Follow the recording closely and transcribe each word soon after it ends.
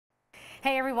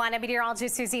Hey everyone, I'm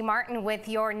meteorologist Susie Martin with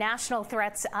your national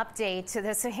threats update.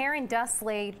 The Saharan dust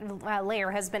layer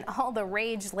has been all the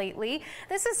rage lately.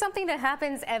 This is something that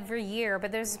happens every year,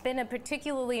 but there's been a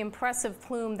particularly impressive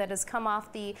plume that has come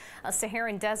off the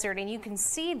Saharan desert, and you can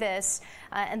see this,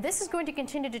 and this is going to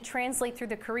continue to translate through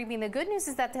the Caribbean. The good news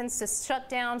is that tends to shut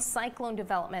down cyclone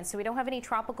development, so we don't have any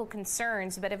tropical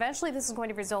concerns, but eventually this is going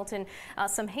to result in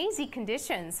some hazy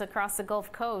conditions across the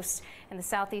Gulf Coast and the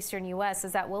southeastern U.S.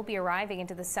 as that will be arriving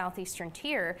into the southeastern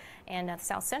tier and the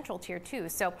south central tier too.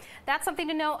 So that's something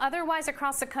to know. Otherwise,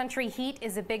 across the country, heat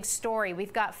is a big story.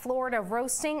 We've got Florida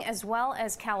roasting as well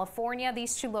as California.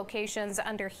 These two locations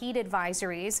under heat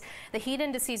advisories. The heat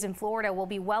indices in Florida will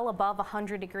be well above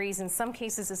 100 degrees, in some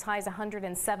cases as high as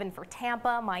 107 for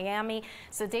Tampa, Miami.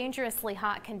 So dangerously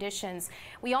hot conditions.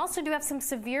 We also do have some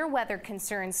severe weather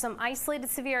concerns. Some isolated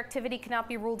severe activity cannot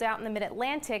be ruled out in the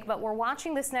mid-Atlantic, but we're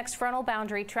watching this next frontal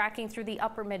boundary tracking through the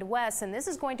upper Midwest, and this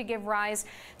is going to give rise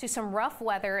to some rough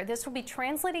weather. This will be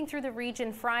translating through the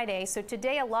region Friday. So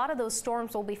today a lot of those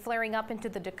storms will be flaring up into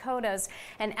the Dakotas,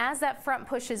 and as that front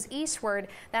pushes eastward,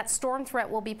 that storm threat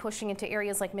will be pushing into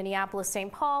areas like Minneapolis,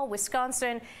 St. Paul,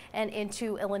 Wisconsin, and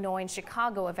into Illinois and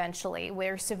Chicago eventually,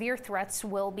 where severe threats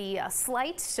will be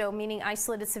slight, so meaning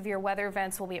isolated severe weather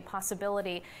events will be a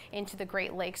possibility into the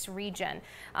Great Lakes region.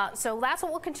 So that's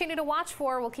what we'll continue to watch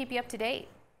for. We'll keep you up to date.